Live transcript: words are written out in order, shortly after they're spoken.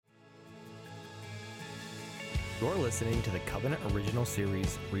You're listening to the Covenant Original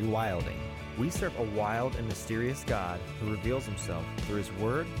Series, Rewilding. We serve a wild and mysterious God who reveals himself through his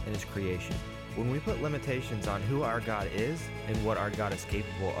word and his creation. When we put limitations on who our God is and what our God is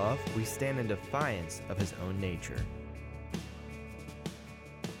capable of, we stand in defiance of his own nature.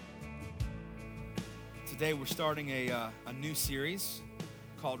 Today we're starting a new series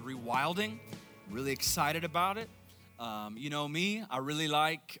called Rewilding. Really excited about it. You know me, I really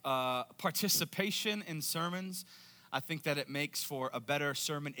like participation in sermons. I think that it makes for a better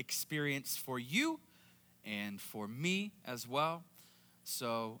sermon experience for you and for me as well.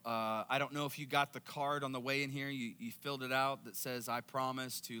 So I don't know if you got the card on the way in here. You filled it out that says, I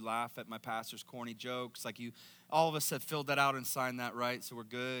promise to laugh at my pastor's corny jokes. Like all of us have filled that out and signed that, right? So we're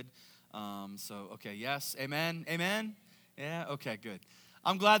good. Okay, yes, amen, amen? Yeah, okay, good.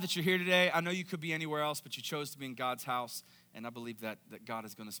 I'm glad that you're here today. I know you could be anywhere else, but you chose to be in God's house, and I believe that God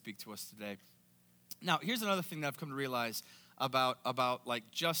is going to speak to us today. Now, here's another thing that I've come to realize about like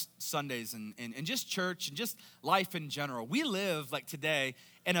just Sundays and just church and just life in general. We live, like today,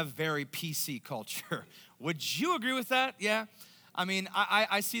 in a very PC culture. Would you agree with that? Yeah? I mean,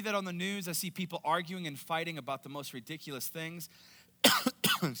 I see that on the news. I see people arguing and fighting about the most ridiculous things.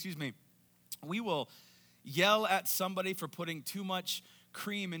 Excuse me. We will yell at somebody for putting too much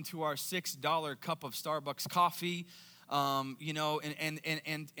cream into our $6 cup of Starbucks coffee, and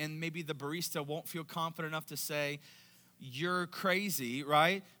maybe the barista won't feel confident enough to say, you're crazy,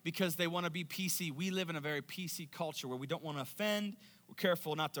 right? Because they want to be PC. We live in a very PC culture where we don't want to offend. We're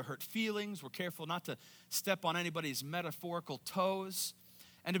careful not to hurt feelings. We're careful not to step on anybody's metaphorical toes.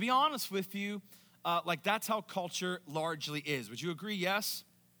 And to be honest with you, that's how culture largely is. Would you agree? Yes?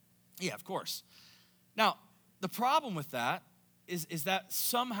 Yeah, of course. Now, the problem with that is that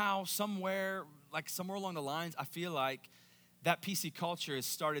somehow, somewhere along the lines, I feel like that PC culture has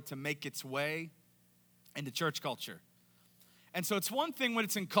started to make its way into church culture. And so it's one thing when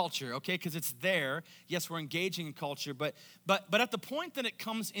it's in culture, okay, because it's there. Yes, we're engaging in culture, but at the point that it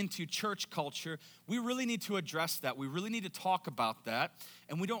comes into church culture, we really need to address that. We really need to talk about that.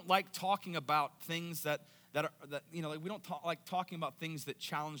 And we don't like talking about things we don't like talking about things that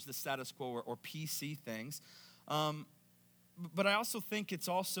challenge the status quo or PC things. But I also think it's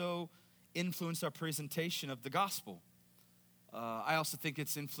also influenced our presentation of the gospel. I also think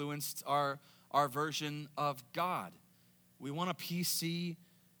it's influenced our version of God. We want a PC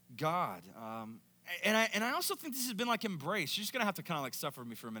God. And I also think this has been embraced. You're just going to have to kind of suffer with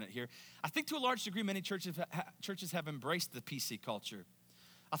me for a minute here. I think to a large degree, many churches have embraced the PC culture.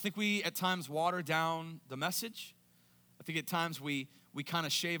 I think we at times water down the message. I think at times we kind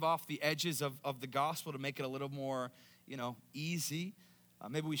of shave off the edges of the gospel to make it a little more, easy.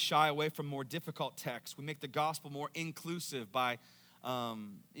 Maybe we shy away from more difficult texts. We make the gospel more inclusive by,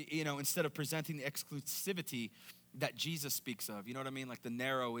 instead of presenting the exclusivity that Jesus speaks of. You know what I mean? Like the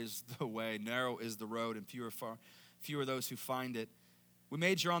narrow is the way, narrow is the road, and fewer those who find it. We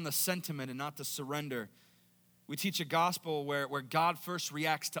major on the sentiment and not the surrender. We teach a gospel where God first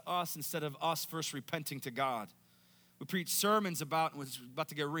reacts to us instead of us first repenting to God. We preach sermons about, and it's about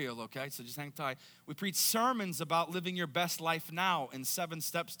to get real, okay? So just hang tight. We preach sermons about living your best life now and 7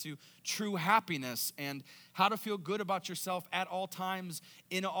 steps to true happiness and how to feel good about yourself at all times,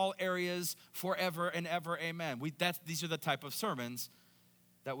 in all areas, forever and ever, amen. These are the type of sermons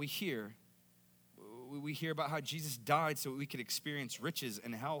that we hear. We hear about how Jesus died so we could experience riches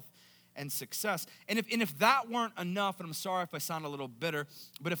and health and success. And if that weren't enough, and I'm sorry if I sound a little bitter,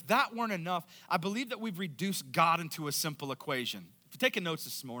 but if that weren't enough, I believe that we've reduced God into a simple equation. If you're taking notes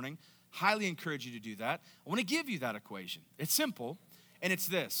this morning, highly encourage you to do that. I want to give you that equation. It's simple, and it's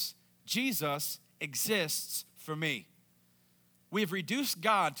this: Jesus exists for me. We have reduced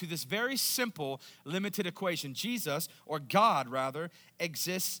God to this very simple, limited equation. Jesus, or God rather,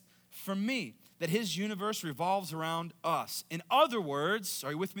 exists for me. That his universe revolves around us. In other words,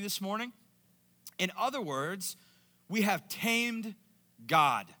 are you with me this morning? In other words, we have tamed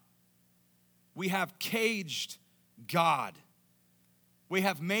God. We have caged God. We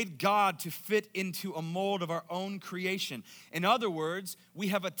have made God to fit into a mold of our own creation. In other words, we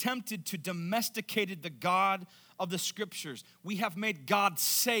have attempted to domesticate the God of the scriptures. We have made God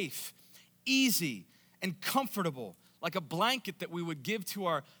safe, easy, and comfortable, like a blanket that we would give to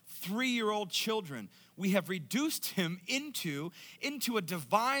our 3-year-old children. We have reduced him into a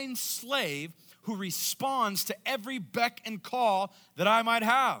divine slave who responds to every beck and call that I might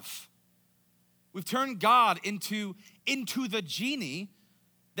have. We've turned God into the genie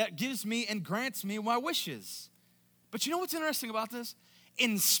that gives me and grants me my wishes. But you know what's interesting about this?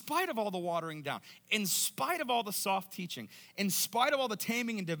 In spite of all the watering down, in spite of all the soft teaching, in spite of all the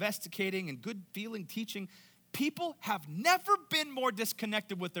taming and domesticating and good feeling teaching, people have never been more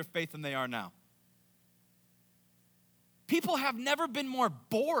disconnected with their faith than they are now. People have never been more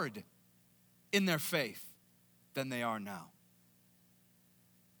bored in their faith than they are now.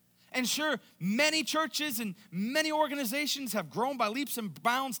 And sure, many churches and many organizations have grown by leaps and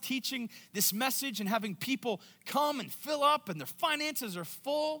bounds teaching this message and having people come and fill up and their finances are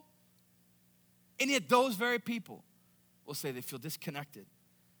full. And yet those very people will say they feel disconnected,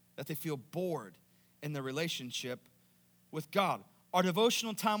 that they feel bored in their relationship with God. Our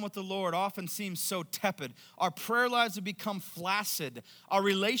devotional time with the Lord often seems so tepid. Our prayer lives have become flaccid. Our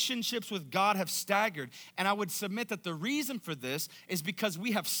relationships with God have staggered. And I would submit that the reason for this is because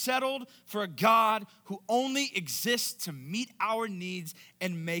we have settled for a God who only exists to meet our needs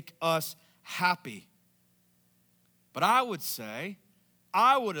and make us happy. But I would say,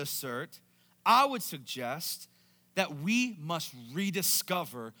 I would assert, I would suggest that we must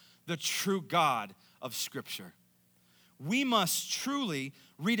rediscover the true God of Scripture. We must truly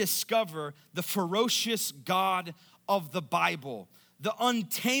rediscover the ferocious God of the Bible, the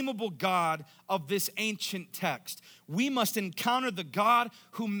untamable God of this ancient text. We must encounter the God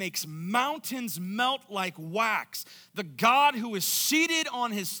who makes mountains melt like wax, the God who is seated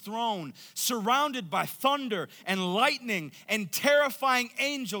on his throne, surrounded by thunder and lightning and terrifying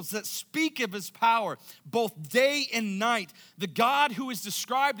angels that speak of his power, both day and night. The God who is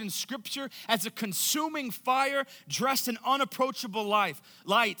described in Scripture as a consuming fire dressed in unapproachable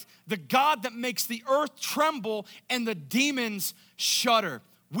light. The God that makes the earth tremble and the demons shudder.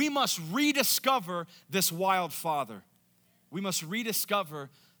 We must rediscover this wild Father. We must rediscover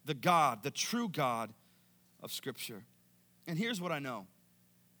the God, the true God of Scripture. And here's what I know.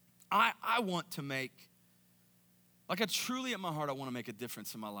 I want to make, like I truly at my heart, I want to make a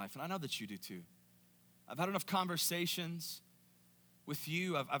difference in my life. And I know that you do too. I've had enough conversations with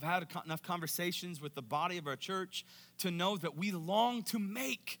you. I've had enough conversations with the body of our church to know that we long to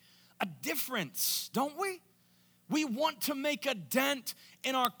make a difference, don't we? We want to make a dent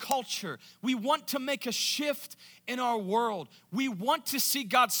in our culture. We want to make a shift in our world. We want to see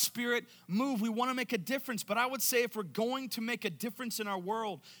God's Spirit move. We want to make a difference. But I would say if we're going to make a difference in our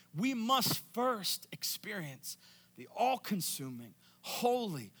world, we must first experience the all-consuming,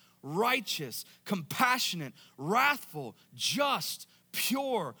 holy, righteous, compassionate, wrathful, just,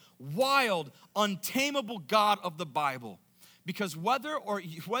 pure, wild, untamable God of the Bible. Because whether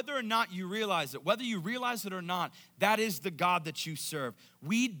or not you realize it, whether you realize it or not, that is the God that you serve.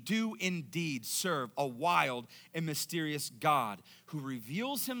 We do indeed serve a wild and mysterious God who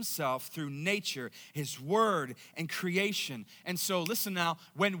reveals himself through nature, his word, and creation. And so listen now,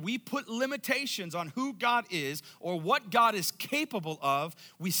 when we put limitations on who God is or what God is capable of,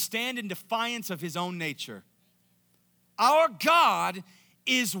 we stand in defiance of his own nature. Our God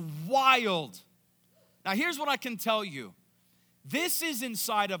is wild. Now here's what I can tell you. This is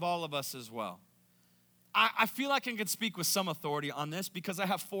inside of all of us as well. I feel like I can speak with some authority on this because I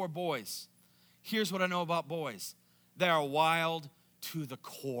have 4 boys. Here's what I know about boys. They are wild to the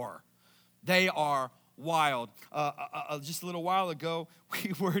core. They are wild. Just a little while ago,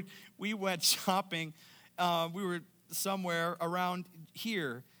 we went shopping. We were somewhere around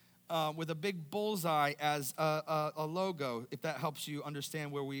here with a big bullseye as a logo, if that helps you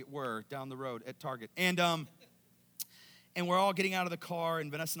understand where we were down the road at Target. And we're all getting out of the car, and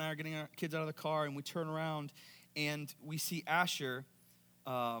Vanessa and I are getting our kids out of the car, and we turn around, and we see Asher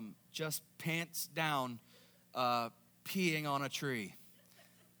just pants down, peeing on a tree.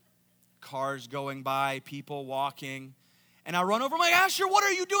 Cars going by, people walking. And I run over, I'm like, Asher, what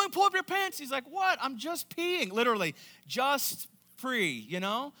are you doing? Pull up your pants. He's like, what? I'm just peeing. Literally, just free, you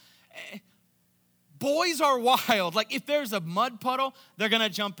know? Boys are wild. Like if there's a mud puddle, they're going to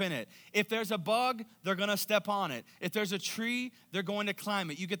jump in it. If there's a bug, they're going to step on it. If there's a tree, they're going to climb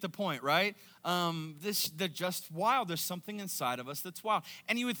it. You get the point, right? They're just wild. There's something inside of us that's wild.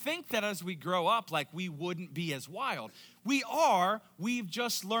 And you would think that as we grow up, like we wouldn't be as wild. We are. We've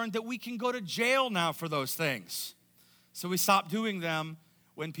just learned that we can go to jail now for those things. So we stop doing them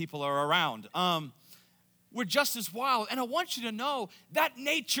when people are around. We're just as wild. And I want you to know that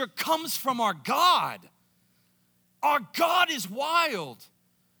nature comes from our God. Our God is wild.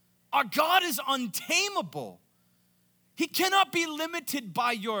 Our God is untamable. He cannot be limited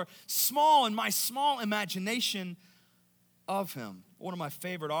by your small and my small imagination of him. One of my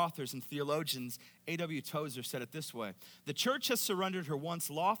favorite authors and theologians, A.W. Tozer, said it this way: the church has surrendered her once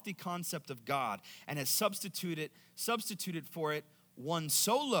lofty concept of God and has substituted for it one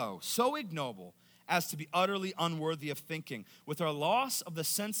so low, so ignoble, as to be utterly unworthy of thinking. With our loss of the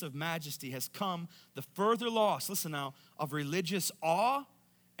sense of majesty has come the further loss, listen now, of religious awe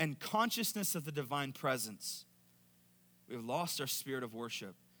and consciousness of the divine presence. We have lost our spirit of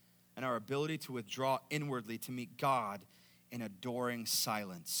worship and our ability to withdraw inwardly to meet God in adoring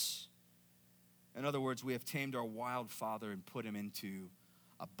silence. In other words, we have tamed our wild father and put him into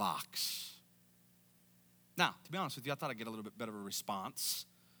a box. Now, to be honest with you, I thought I'd get a little bit better of a response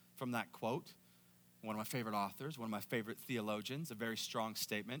from that quote. One of my favorite authors, one of my favorite theologians, a very strong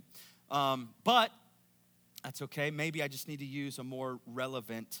statement. But that's okay. Maybe I just need to use a more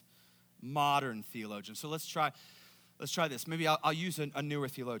relevant modern theologian. So let's try this. Maybe I'll use a newer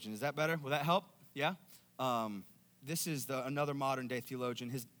theologian. Is that better? Will that help? Yeah? This is another modern day theologian.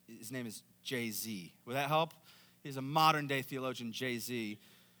 His name is Jay-Z. Will that help? He's a modern day theologian, Jay-Z,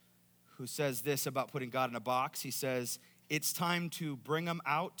 who says this about putting God in a box. He says, it's time to bring him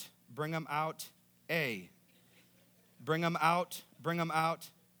out, A. Bring him out,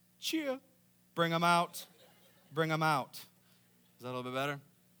 cheer. Bring him out. Is that a little bit better?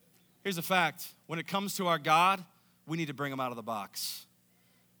 Here's the fact. When it comes to our God, we need to bring him out of the box.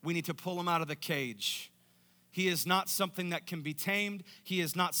 We need to pull him out of the cage. He is not something that can be tamed. He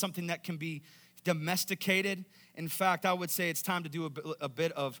is not something that can be domesticated. In fact, I would say it's time to do a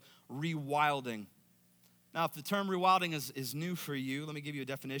bit of rewilding. Now, if the term rewilding is new for you, let me give you a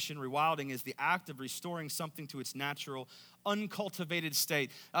definition. Rewilding is the act of restoring something to its natural, uncultivated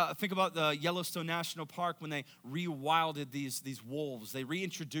state. Think about the Yellowstone National Park when they rewilded these wolves. They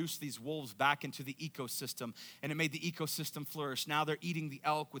reintroduced these wolves back into the ecosystem, and it made the ecosystem flourish. Now they're eating the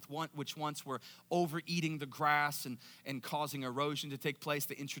elk, which once were overeating the grass and causing erosion to take place.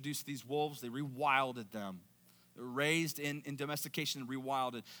 They introduced these wolves. They rewilded them. They were raised in domestication and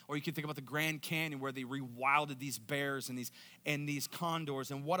rewilded. Or you can think about the Grand Canyon where they rewilded these bears and these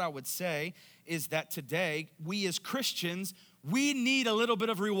condors. And what I would say is that today, we as Christians, we need a little bit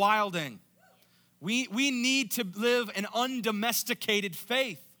of rewilding. We need to live an undomesticated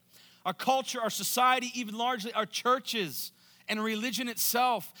faith. Our culture, our society, even largely our churches and religion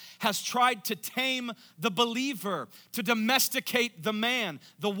itself has tried to tame the believer, to domesticate the man,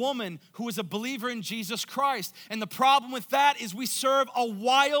 the woman who is a believer in Jesus Christ. And the problem with that is we serve a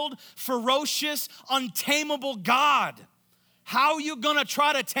wild, ferocious, untamable God. How are you gonna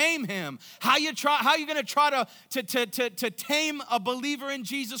try to tame him? How are you gonna try to tame a believer in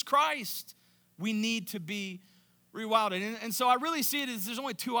Jesus Christ? We need to be rewilded. And so I really see it as there's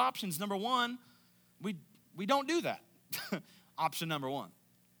only two options. Number one, we don't do that. Option number one.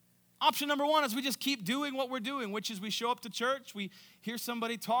 Option number one is we just keep doing what we're doing, which is we show up to church, we hear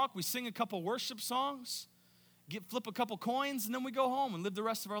somebody talk, we sing a couple worship songs, flip a couple coins, and then we go home and live the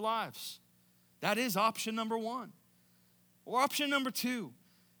rest of our lives. That is option number one. Or option number two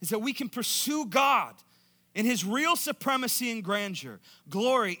is that we can pursue God in his real supremacy and grandeur,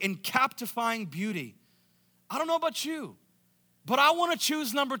 glory and captifying beauty. I don't know about you, but I want to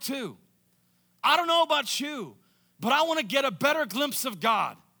choose number two. I don't know about you, but I want to get a better glimpse of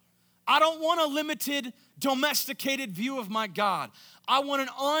God. I don't want a limited, domesticated view of my God. I want an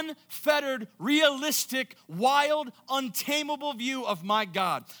unfettered, realistic, wild, untamable view of my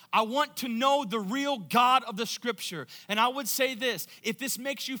God. I want to know the real God of the Scripture. And I would say this, if this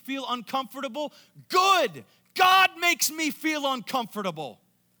makes you feel uncomfortable, good. God makes me feel uncomfortable.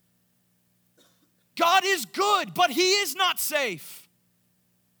 God is good, but he is not safe.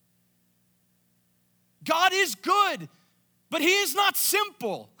 God is good, but he is not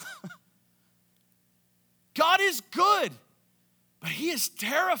simple. God is good, but he is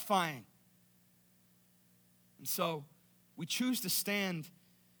terrifying. And so we choose to stand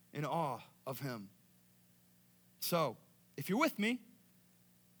in awe of him. So if you're with me,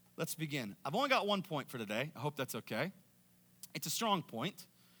 let's begin. I've only got 1 point for today. I hope that's okay. It's a strong point,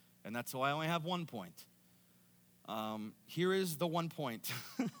 and that's why I only have 1 point. Here is the 1 point.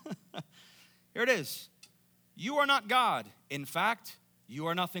 Here it is. You are not God. In fact, you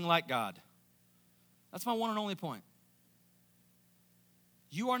are nothing like God. That's my one and only point.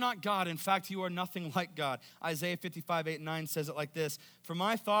 You are not God. In fact, you are nothing like God. Isaiah 55:8-9 says it like this. For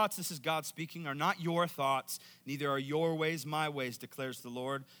my thoughts, this is God speaking, are not your thoughts, neither are your ways my ways, declares the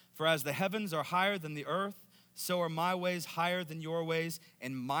Lord. For as the heavens are higher than the earth, so are my ways higher than your ways,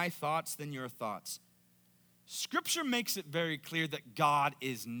 and my thoughts than your thoughts. Scripture makes it very clear that God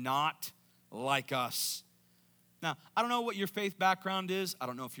is not like us. Now, I don't know what your faith background is. I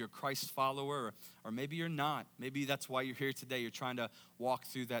don't know if you're a Christ follower or maybe you're not. Maybe that's why you're here today. You're trying to walk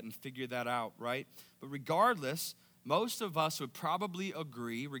through that and figure that out, right? But regardless, most of us would probably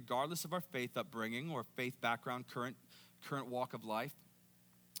agree, regardless of our faith upbringing or faith background, current walk of life,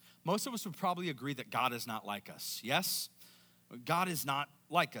 most of us would probably agree that God is not like us. Yes? God is not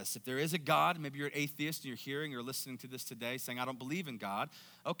like us. If there is a God, maybe you're an atheist and you're hearing or listening to this today saying, I don't believe in God.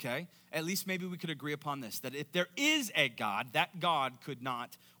 Okay, at least maybe we could agree upon this, that if there is a God, that God could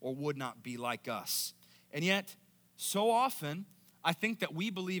not or would not be like us. And yet, so often, I think that we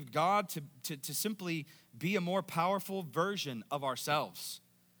believe God to simply be a more powerful version of ourselves.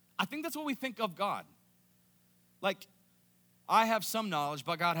 I think that's what we think of God. Like, I have some knowledge,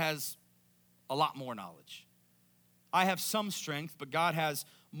 but God has a lot more knowledge. I have some strength, but God has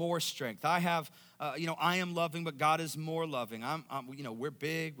more strength. I have, I am loving, but God is more loving. We're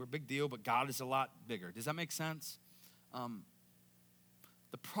big deal, but God is a lot bigger. Does that make sense?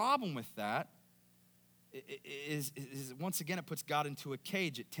 The problem with that is once again, it puts God into a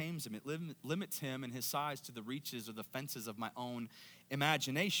cage. It tames him. It limits him and his size to the reaches or the fences of my own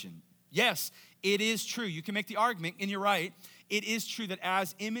imagination. Yes, it is true. You can make the argument, and you're right. It is true that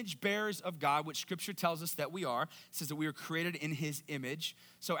as image bearers of God, which Scripture tells us that we are, it says that we are created in his image.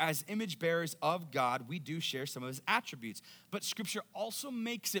 So as image bearers of God, we do share some of his attributes. But Scripture also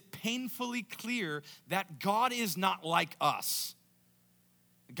makes it painfully clear that God is not like us.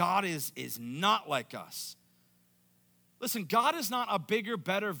 God is not like us. Listen, God is not a bigger,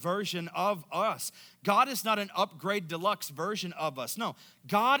 better version of us. God is not an upgrade deluxe version of us. No,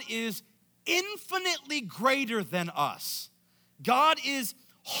 God is infinitely greater than us. God is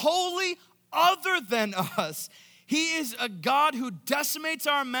wholly other than us. He is a God who decimates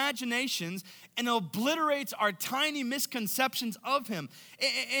our imaginations and obliterates our tiny misconceptions of him.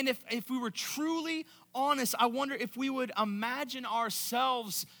 And if we were truly honest, I wonder if we would imagine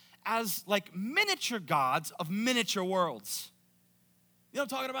ourselves as like miniature gods of miniature worlds. You know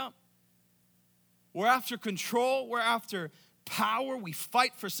what I'm talking about? We're after control, we're after power, we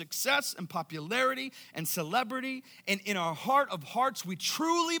fight for success and popularity and celebrity, and in our heart of hearts, we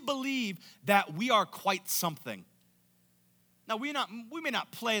truly believe that we are quite something. Now, we may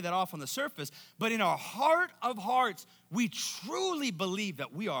not play that off on the surface, but in our heart of hearts, we truly believe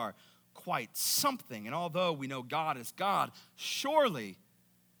that we are quite something. And although we know God is God, surely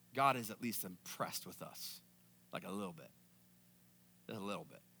God is at least impressed with us, like a little bit. Just a little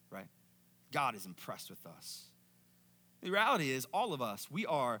bit, right? God is impressed with us. The reality is, all of us, we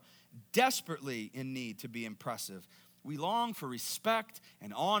are desperately in need to be impressive. We long for respect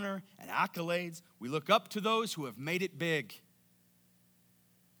and honor and accolades. We look up to those who have made it big.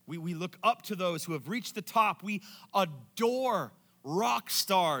 We look up to those who have reached the top. We adore rock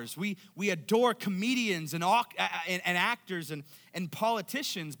stars. We adore comedians and actors and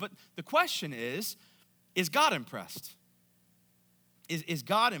politicians. But the question is God impressed? Is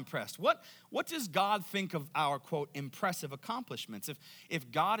God impressed? What does God think of our, quote, impressive accomplishments?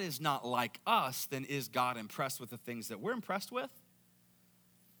 If God is not like us, then is God impressed with the things that we're impressed with?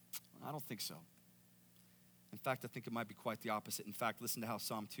 I don't think so. In fact, I think it might be quite the opposite. In fact, listen to how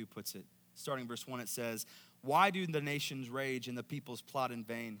Psalm 2 puts it. Starting verse 1, it says, "Why do the nations rage and the peoples plot in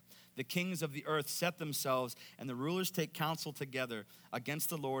vain? The kings of the earth set themselves, and the rulers take counsel together against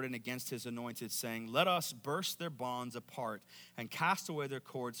the Lord and against his anointed, saying, let us burst their bonds apart and cast away their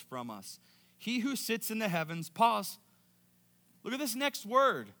cords from us. He who sits in the heavens," pause. Look at this next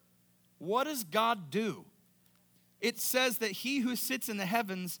word. What does God do? It says that he who sits in the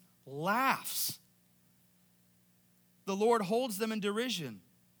heavens laughs. The Lord holds them in derision.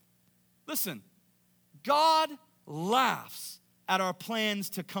 Listen, God laughs at our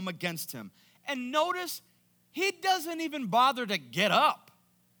plans to come against him. And notice, he doesn't even bother to get up.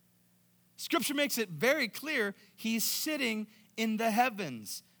 Scripture makes it very clear he's sitting in the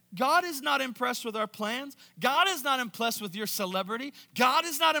heavens. God is not impressed with our plans. God is not impressed with your celebrity. God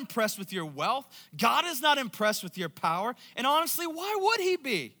is not impressed with your wealth. God is not impressed with your power. And honestly, why would he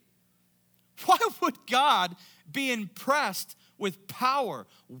be? Why would God be impressed with power,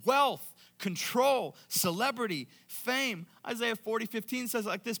 wealth, control, celebrity, fame? Isaiah 40:15 says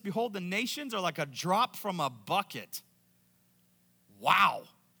like this, "Behold, the nations are like a drop from a bucket." Wow.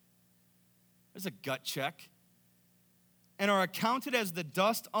 There's a gut check. "And are accounted as the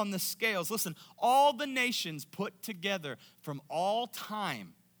dust on the scales." Listen, all the nations put together from all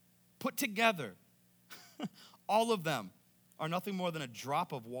time, put together, all of them are nothing more than a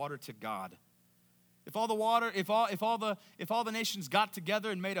drop of water to God. If all the nations got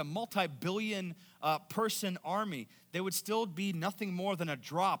together and made a multi-billion person army, they would still be nothing more than a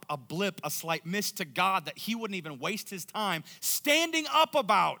drop, a blip, a slight mist to God that he wouldn't even waste his time standing up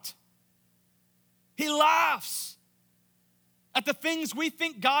about. He laughs at the things we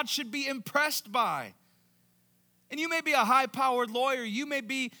think God should be impressed by. And you may be a high-powered lawyer, you may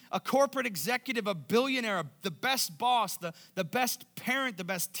be a corporate executive, a billionaire, the best boss, the best parent, the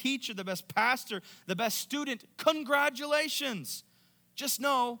best teacher, the best pastor, the best student. Congratulations. Just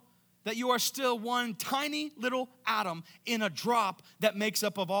know that you are still one tiny little atom in a drop that makes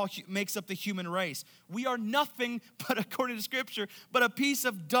up the human race. We are nothing but, according to Scripture, but a piece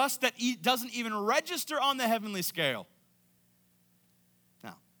of dust that doesn't even register on the heavenly scale.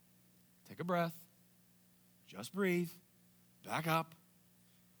 Now, take a breath. Just breathe. Back up.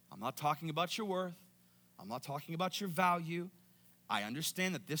 I'm not talking about your worth. I'm not talking about your value. I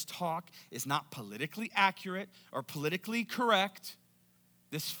understand that this talk is not politically accurate or politically correct.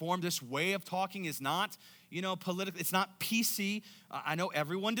 This way of talking is not, political. It's not PC. I know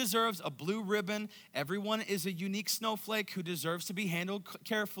everyone deserves a blue ribbon. Everyone is a unique snowflake who deserves to be handled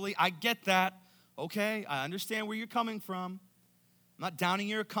carefully. I get that. Okay, I understand where you're coming from. I'm not downing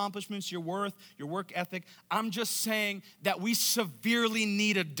your accomplishments, your worth, your work ethic. I'm just saying that we severely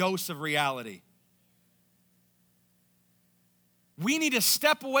need a dose of reality. We need to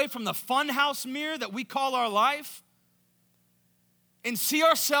step away from the funhouse mirror that we call our life and see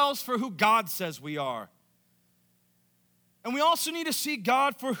ourselves for who God says we are. And we also need to see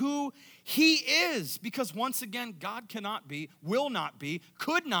God for who He is, because once again, God cannot be, will not be,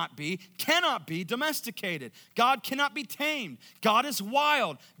 could not be, cannot be domesticated. God cannot be tamed. God is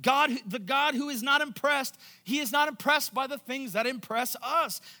wild. The God who is not impressed, He is not impressed by the things that impress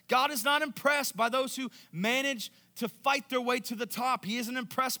us. God is not impressed by those who manage to fight their way to the top. He isn't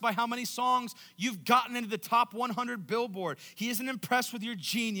impressed by how many songs you've gotten into the top 100 Billboard. He isn't impressed with your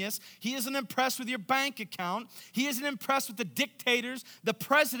genius. He isn't impressed with your bank account. He isn't impressed with the dictators, the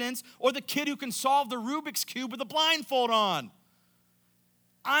presidents, or the kid who can solve the Rubik's Cube with a blindfold on.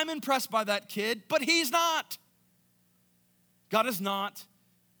 I'm impressed by that kid, but he's not. God is not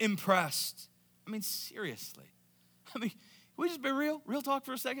impressed. I mean, seriously. Can we just be real talk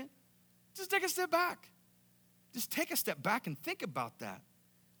for a second? Just take a step back. Just take a step back and think about that.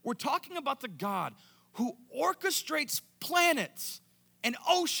 We're talking about the God who orchestrates planets and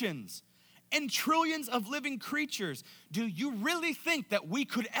oceans and trillions of living creatures. Do you really think that we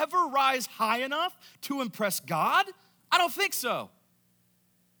could ever rise high enough to impress God? I don't think so.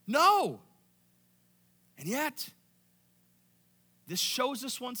 No. And yet, this shows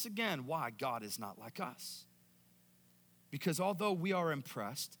us once again why God is not like us. Because although we are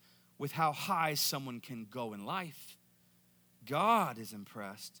impressed with how high someone can go in life, God is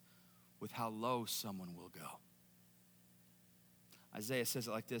impressed with how low someone will go. Isaiah says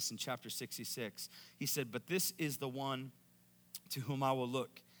it like this in chapter 66. He said, "But this is the one to whom I will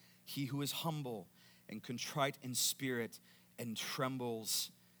look, he who is humble and contrite in spirit and trembles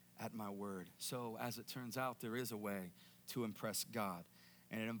at my word." So as it turns out, there is a way to impress God,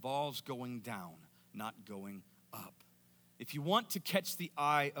 and it involves going down, not going up. If you want to catch the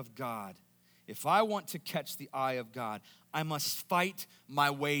eye of God, if I want to catch the eye of God, I must fight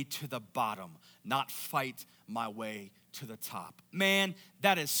my way to the bottom, not fight my way to the top. Man,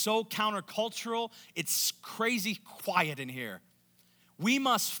 that is so countercultural. It's crazy quiet in here. We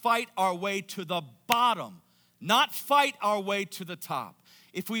must fight our way to the bottom, not fight our way to the top.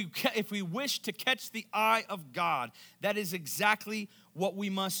 If we wish to catch the eye of God, that is exactly what we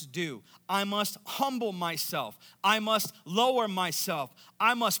must do. I must humble myself. I must lower myself.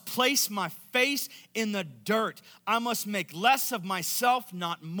 I must place my face in the dirt. I must make less of myself,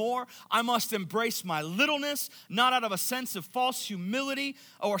 not more. I must embrace my littleness, not out of a sense of false humility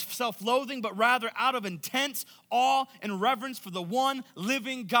or self-loathing, but rather out of intense awe and reverence for the one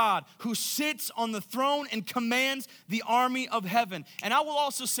living God who sits on the throne and commands the army of heaven. And I will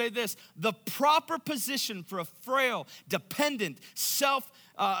also say this, the proper position for a frail, dependent,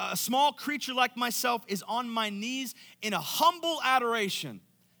 a small creature like myself is on my knees in a humble adoration.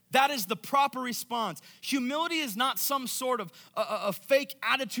 That is the proper response. Humility is not some sort of a fake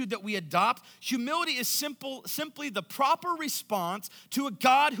attitude that we adopt. Humility is simply the proper response to a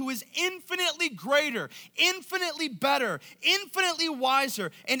God who is infinitely greater, infinitely better, infinitely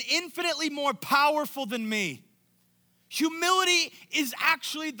wiser, and infinitely more powerful than me. Humility is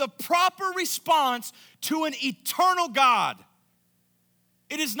actually the proper response to an eternal God.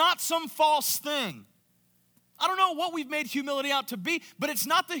 It is not some false thing. I don't know what we've made humility out to be, but it's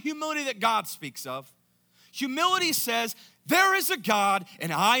not the humility that God speaks of. Humility says, there is a God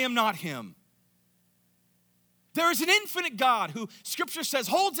and I am not him. There is an infinite God who, Scripture says,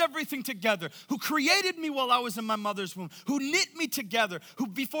 holds everything together, who created me while I was in my mother's womb, who knit me together, who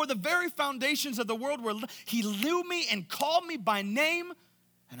before the very foundations of the world he knew me and called me by name,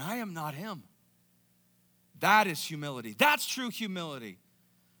 and I am not him. That is humility. That's true humility.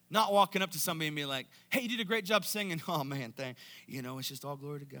 Not walking up to somebody and being like, hey, you did a great job singing. Oh, man, it's just all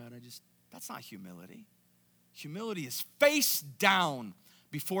glory to God. That's not humility. Humility is face down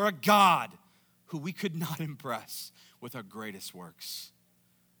before a God who we could not impress with our greatest works,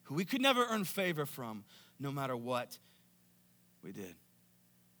 who we could never earn favor from no matter what we did.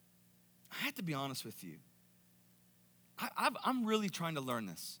 I have to be honest with you. I'm really trying to learn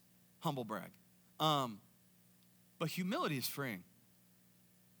this, humble brag. But humility is freeing.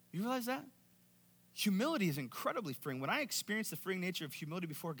 You realize that? Humility is incredibly freeing. When I experience the freeing nature of humility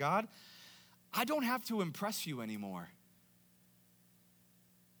before God, I don't have to impress you anymore.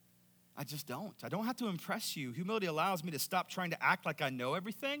 I just don't. I don't have to impress you. Humility allows me to stop trying to act like I know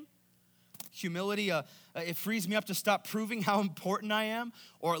everything. Humility, it frees me up to stop proving how important I am,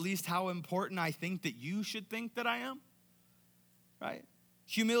 or at least how important I think that you should think that I am, right?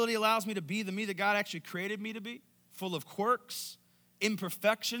 Humility allows me to be the me that God actually created me to be, full of quirks,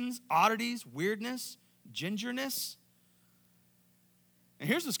 imperfections, oddities, weirdness, gingerness. And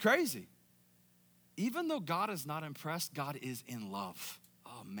here's what's crazy. Even though God is not impressed, God is in love.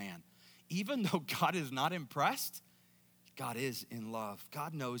 Oh, man. Even though God is not impressed, God is in love.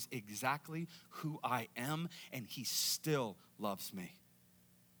 God knows exactly who I am, and he still loves me.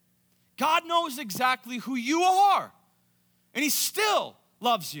 God knows exactly who you are, and he still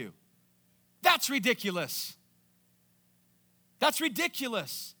loves you. That's ridiculous. That's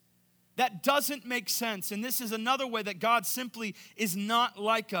ridiculous. That doesn't make sense. And this is another way that God simply is not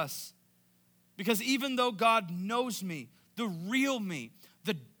like us. Because even though God knows me, the real me,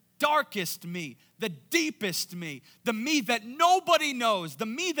 the darkest me, the deepest me, the me that nobody knows, the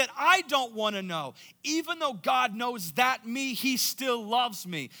me that I don't want to know, even though God knows that me, he still loves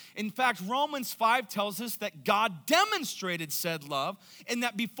me. In fact, Romans 5 tells us that God demonstrated said love, and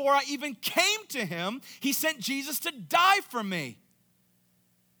that before I even came to him, he sent Jesus to die for me.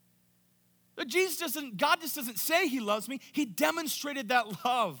 God just doesn't say he loves me. He demonstrated that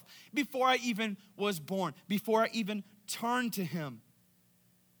love before I even was born, before I even turned to him.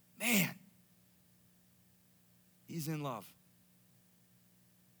 Man, he's in love.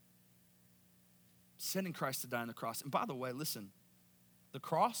 Sending Christ to die on the cross. And by the way, listen, the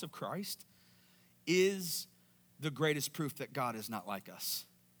cross of Christ is the greatest proof that God is not like us.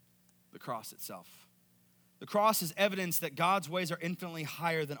 The cross itself. The cross is evidence that God's ways are infinitely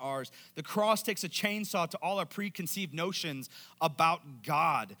higher than ours. The cross takes a chainsaw to all our preconceived notions about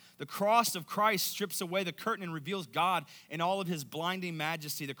God. The cross of Christ strips away the curtain and reveals God in all of his blinding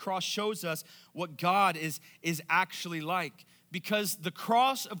majesty. The cross shows us what God is actually like. Because the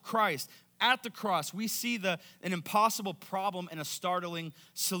cross of Christ, at the cross, we see an impossible problem and a startling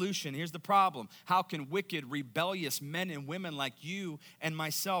solution. Here's the problem. How can wicked, rebellious men and women like you and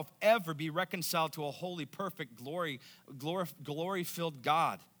myself ever be reconciled to a holy, perfect, glory-filled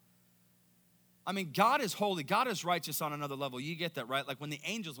God? I mean, God is holy. God is righteous on another level. You get that, right? Like when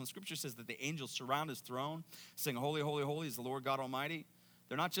Scripture says that the angels surround his throne, sing, holy, holy, holy is the Lord God Almighty.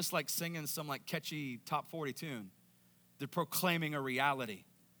 They're not just like singing some like catchy top 40 tune. They're proclaiming a reality.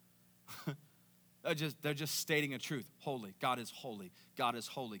 They're just stating a truth. Holy, God is holy. God is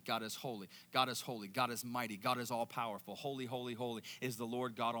holy. God is holy. God is holy. God is mighty. God is all powerful. Holy, holy, holy is the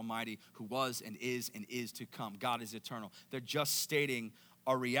Lord God Almighty, who was and is to come. God is eternal. They're just stating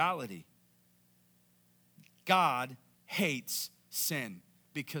a reality. God hates sin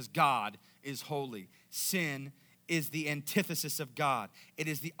because God is holy. Sin is the antithesis of God. It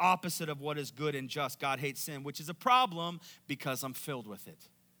is the opposite of what is good and just. God hates sin, which is a problem because I'm filled with it.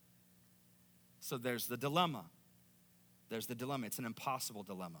 So there's the dilemma. There's the dilemma. It's an impossible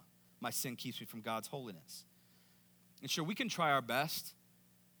dilemma. My sin keeps me from God's holiness. And sure, we can try our best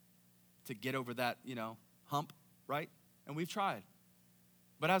to get over that, hump, right? And we've tried.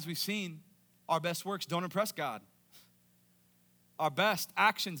 But as we've seen, our best works don't impress God. Our best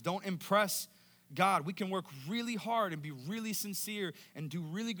actions don't impress God. We can work really hard and be really sincere and do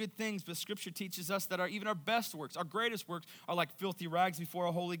really good things, but Scripture teaches us that even our best works, our greatest works, are like filthy rags before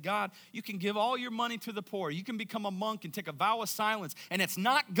a holy God. You can give all your money to the poor. You can become a monk and take a vow of silence, and it's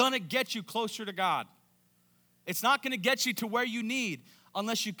not going to get you closer to God. It's not going to get you to where you need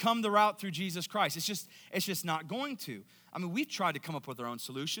unless you come the route through Jesus Christ. It's just not going to. I mean, we've tried to come up with our own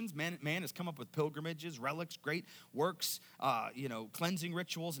solutions. Man has come up with pilgrimages, relics, great works, cleansing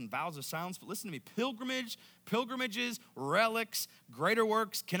rituals and vows of silence. But listen to me, pilgrimages, relics, greater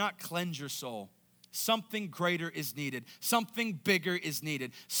works cannot cleanse your soul. Something greater is needed. Something bigger is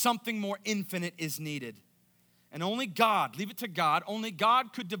needed. Something more infinite is needed. And only God, leave it to God, only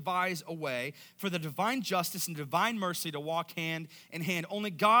God could devise a way for the divine justice and divine mercy to walk hand in hand.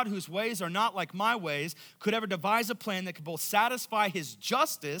 Only God, whose ways are not like my ways, could ever devise a plan that could both satisfy his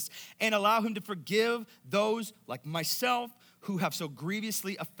justice and allow him to forgive those like myself who have so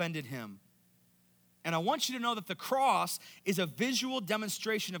grievously offended him. And I want you to know that the cross is a visual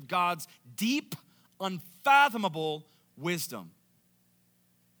demonstration of God's deep, unfathomable wisdom.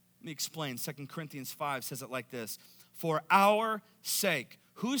 Let me explain. 2 Corinthians 5 says it like this. For our sake.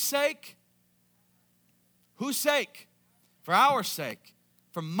 Whose sake? Whose sake? For our sake.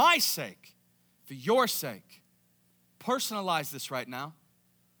 For my sake. For your sake. Personalize this right now.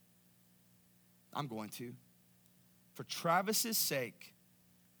 I'm going to. For Travis's sake,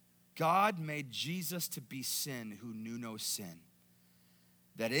 God made Jesus to be sin who knew no sin,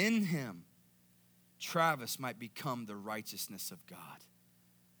 that in him Travis might become the righteousness of God.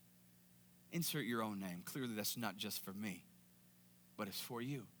 Insert your own name. Clearly that's not just for me, but it's for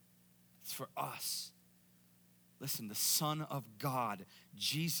you. It's for us. Listen, the Son of God,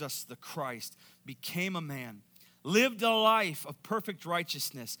 Jesus the Christ, became a man, lived a life of perfect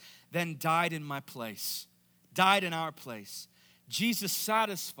righteousness, then died in my place, died in our place. Jesus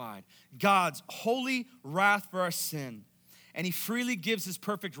satisfied God's holy wrath for our sin, and he freely gives his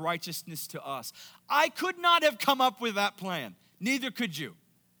perfect righteousness to us. I could not have come up with that plan. Neither could you.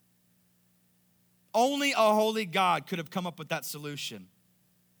 Only a holy God could have come up with that solution.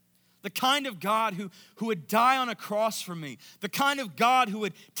 The kind of God who would die on a cross for me. The kind of God who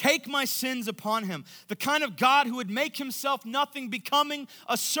would take my sins upon him. The kind of God who would make himself nothing, becoming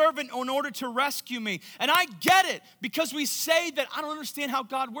a servant in order to rescue me. And I get it, because we say that I don't understand how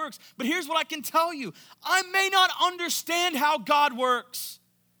God works. But here's what I can tell you. I may not understand how God works.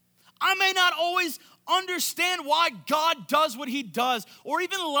 I may not always understand why God does what he does, or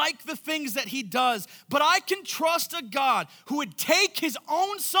even like the things that he does, but I can trust a God who would take his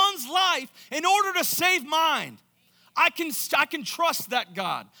own son's life in order to save mine. I can trust that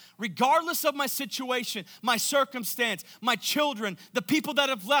God, regardless of my situation, my circumstance, my children, the people that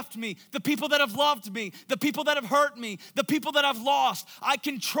have left me, the people that have loved me, the people that have hurt me, the people that I've lost. I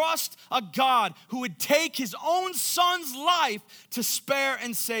can trust a God who would take his own son's life to spare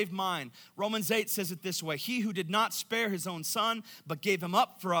and save mine. Romans 8 says it this way, he who did not spare his own son, but gave him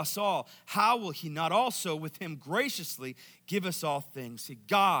up for us all, how will he not also with him graciously give us all things? See,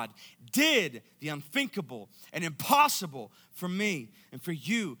 God did the unthinkable and impossible for me and for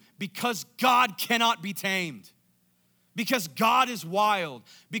you, because God cannot be tamed, because God is wild,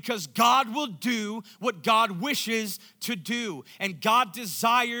 because God will do what God wishes to do, and God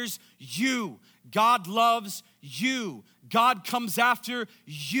desires you. God loves you. God comes after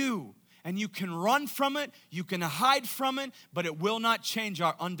you. And you can run from it, you can hide from it, but it will not change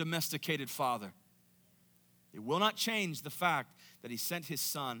our undomesticated Father. It will not change the fact that he sent his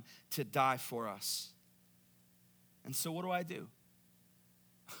son to die for us. And so what do I do?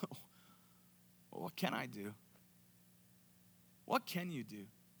 Well, what can I do? What can you do?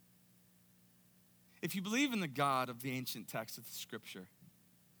 If you believe in the God of the ancient text of the scripture,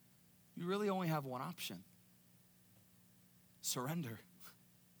 you really only have one option. Surrender.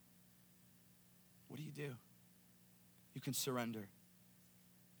 What do? You can surrender.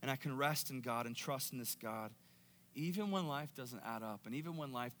 And I can rest in God and trust in this God, even when life doesn't add up and even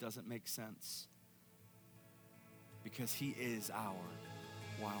when life doesn't make sense, because he is our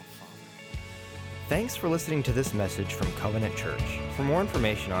wild Father. Thanks for listening to this message from Covenant Church. For more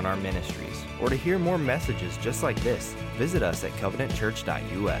information on our ministries or to hear more messages just like this, visit us at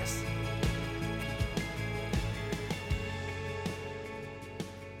covenantchurch.us.